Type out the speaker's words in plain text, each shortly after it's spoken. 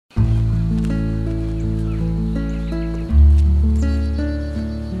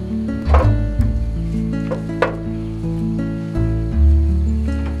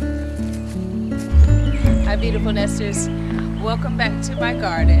sisters, welcome back to my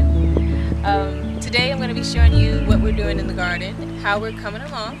garden. Today I'm going to be showing you what we're doing in the garden, how we're coming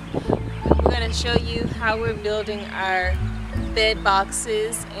along. We're going to show you how we're building our bed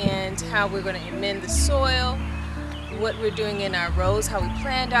boxes and how we're going to amend the soil, what we're doing in our rows, how we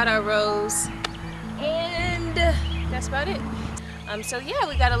planned out our rows, and that's about it. So yeah,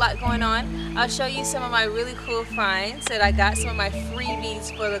 we got a lot going on. I'll show you some of my really cool finds that I got, some of my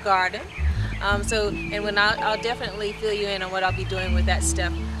freebies for the garden. And I'll definitely fill you in on what I'll be doing with that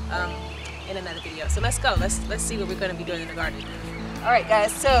stuff in another video. So let's go. Let's see what we're going to be doing in the garden. All right,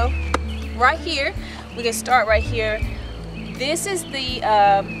 guys. So right here, we can start right here. This is the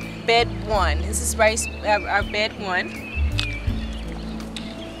bed one. This is our bed one.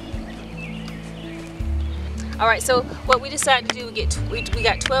 All right. So what we decided to do, we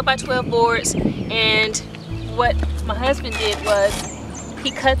got 12 by 12 boards, and what my husband did was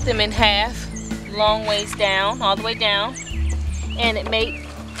he cut them in half, long ways down, all the way down, and it made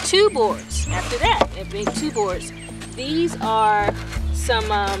two boards. After that, it made two boards. These are some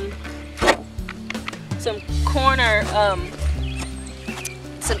corner,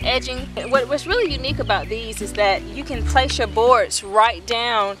 some edging. What's really unique about these is that you can place your boards right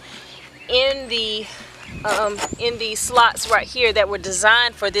down in these slots right here that were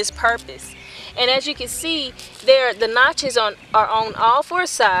designed for this purpose. And as you can see, the notches are on all four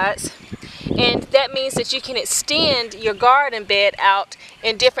sides, and that means that you can extend your garden bed out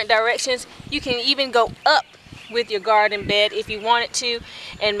in different directions. You can even go up with your garden bed if you wanted to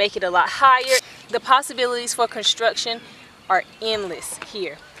and make it a lot higher. The possibilities for construction are endless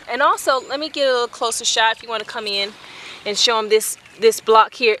here. And also, let me get a little closer shot if you want to come in and show them this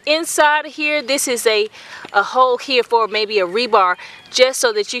block here. Inside of here, this is a hole here for maybe a rebar, just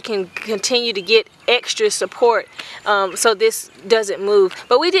so that you can continue to get extra support so this doesn't move.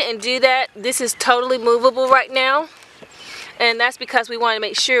 But we didn't do that. This is totally movable right now, and that's because we want to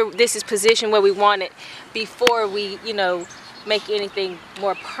make sure this is positioned where we want it before we, make anything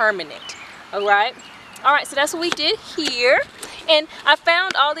more permanent. All right, so that's what we did here. And I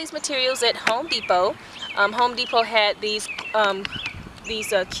found all these materials at Home Depot. Home Depot had these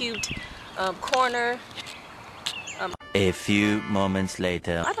cubed corner. A few moments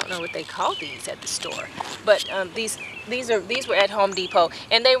later. I don't know what they call these at the store, but these were at Home Depot,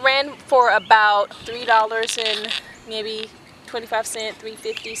 and they ran for about $3 and maybe 25 cents,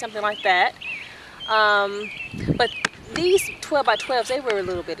 $3.50, something like that. But these 12 by 12s, they were a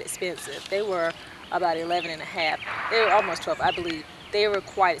little bit expensive. They were about 11 and a half. They were almost 12, I believe. They were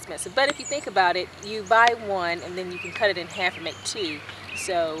quite expensive. But if you think about it, you buy one and then you can cut it in half and make two.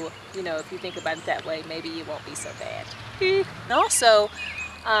 So, if you think about it that way, maybe it won't be so bad. And also,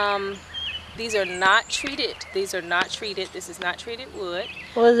 these are not treated. These are not treated. This is not treated wood.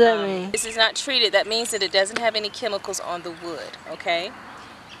 What does that mean? This is not treated. That means that it doesn't have any chemicals on the wood, okay?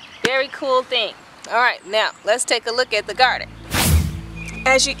 Very cool thing. All right, now let's take a look at the garden.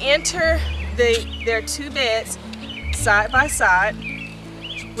 As you enter, there are two beds side by side.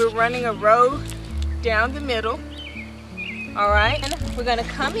 We're running a row down the middle. All right, and we're gonna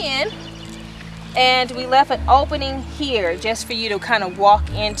come in, and we left an opening here just for you to kind of walk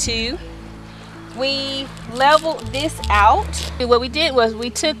into. We leveled this out. What we did was we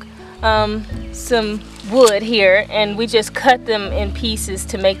took some wood here and we just cut them in pieces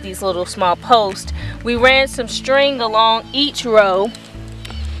to make these little small posts. We ran some string along each row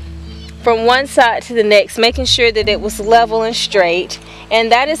from one side to the next, making sure that it was level and straight. And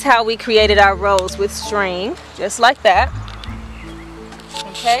that is how we created our rows, with string, just like that.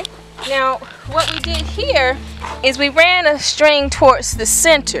 Okay, now what we did here is we ran a string towards the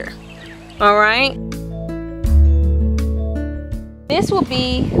center. All right, this will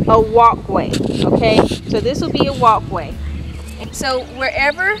be a walkway. Okay, so this will be a walkway. So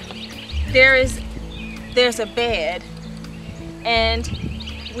wherever there's a bed, and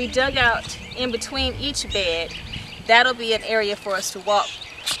we dug out in between each bed, that'll be an area for us to walk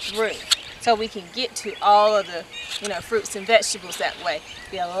through, so we can get to all of the fruits and vegetables that way.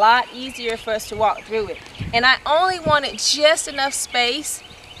 It'll be a lot easier for us to walk through it. And I only wanted just enough space,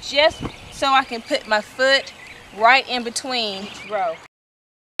 just so I can put my foot right in between each row.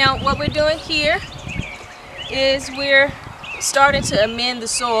 Now what we're doing here is we're starting to amend the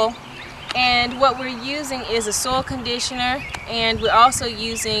soil, and what we're using is a soil conditioner, and we're also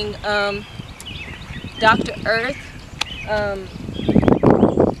using Dr. Earth,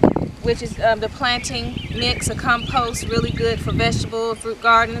 which is the planting mix, a compost, really good for vegetable and fruit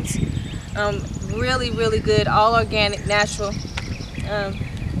gardens. Really good, all organic, natural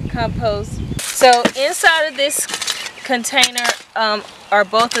compost. So inside of this container are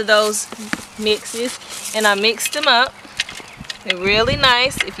both of those mixes, and I mixed them up. They're really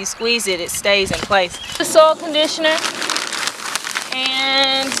nice. If you squeeze it, it stays in place. The soil conditioner,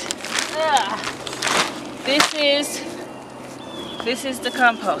 and this is the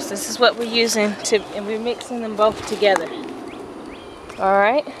compost. This is what we're using and we're mixing them both together. All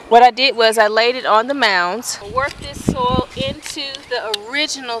right. What I did was I laid it on the mounds. Work this soil into the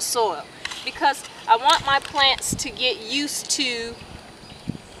original soil because I want my plants to get used to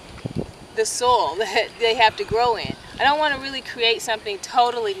the soil that they have to grow in. I don't want to really create something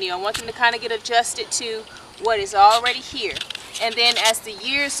totally new. I want them to kind of get adjusted to what is already here. And then as the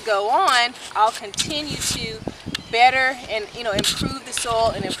years go on, I'll continue to better and improve the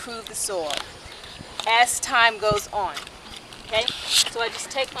soil and improve the soil as time goes on. Okay, so I just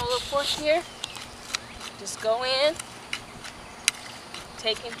take my little fork here, just go in,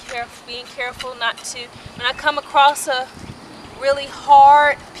 being careful not to, when I come across a really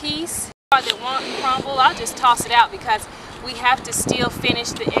hard piece that won't crumble, I'll just toss it out because we have to still finish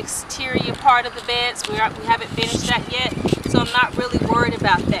the exterior part of the beds. We haven't finished that yet, so I'm not really worried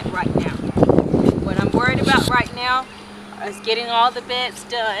about that right now. What I'm worried about right now is getting all the beds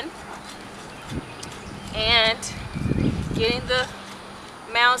done and getting the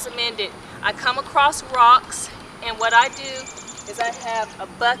mounds amended. I come across rocks, and what I do is I have a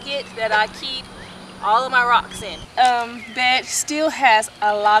bucket that I keep all of my rocks in. Bed still has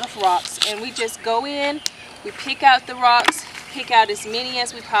a lot of rocks, and we just go in, we pick out the rocks, pick out as many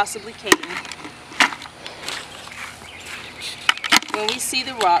as we possibly can. When we see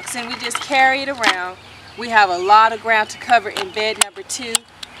the rocks, and we just carry it around. We have a lot of ground to cover in bed number 2.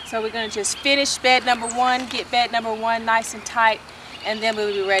 So we're going to just finish bed number 1, get bed number 1 nice and tight, and then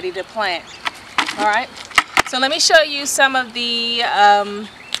we'll be ready to plant. Alright, so let me show you some of the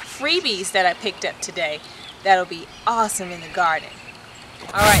freebies that I picked up today. That'll be awesome in the garden.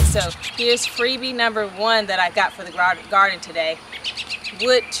 Alright, so here's freebie number 1 that I got for the garden today.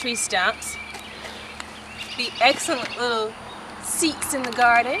 Wood tree stumps. Be excellent little seats in the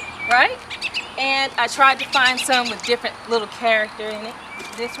garden, right? And I tried to find some with different little character in it.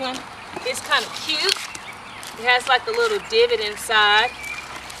 This one is kind of cute. It has like a little divot inside.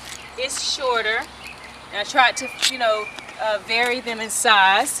 It's shorter. And I tried to, vary them in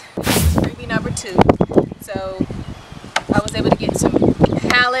size. Freebie number 2. So I was able to get some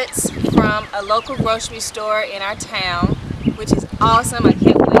pallets from a local grocery store in our town, which is awesome. I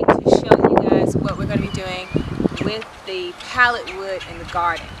can't wait to show you guys what we're going to be doing with the pallet wood in the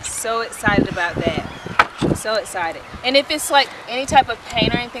garden. So excited about that. So excited. And if it's like any type of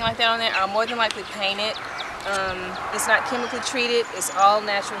paint or anything like that on there, I'll more than likely paint it. It's not chemically treated. It's all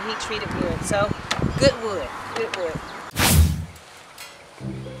natural heat treated wood. So good wood. Good wood.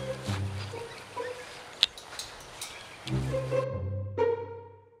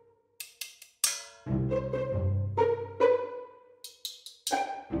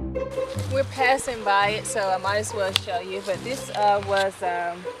 We're passing by it, so I might as well show you. But this was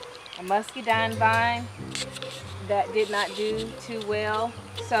a muscadine vine that did not do too well,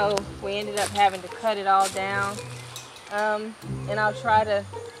 so we ended up having to cut it all down. And I'll try to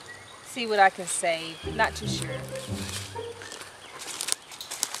see what I can save. Not too sure.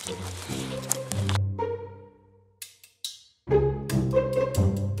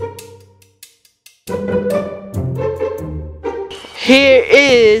 Here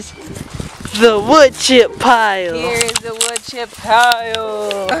is the wood chip pile. Here is the wood chip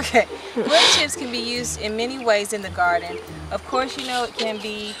pile. Okay, wood chips can be used in many ways in the garden. Of course, it can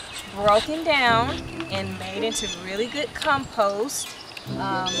be broken down and made into really good compost.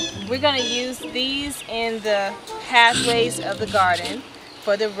 We're going to use these in the pathways of the garden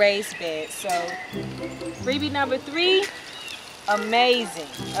for the raised beds. So, freebie number 3, amazing,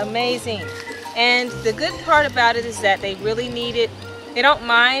 amazing. And the good part about it is that they really need it. They don't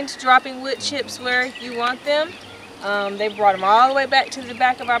mind dropping wood chips where you want them. They brought them all the way back to the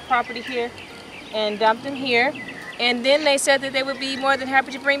back of our property here and dumped them here. And then they said that they would be more than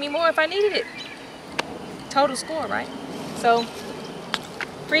happy to bring me more if I needed it. Total score, right? So,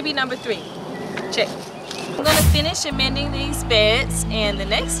 freebie number 3. Check. I'm going to finish amending these beds, and the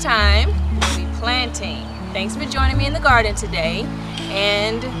next time we'll be planting. Thanks for joining me in the garden today,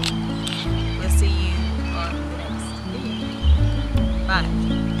 and we'll see you on the next video. Bye.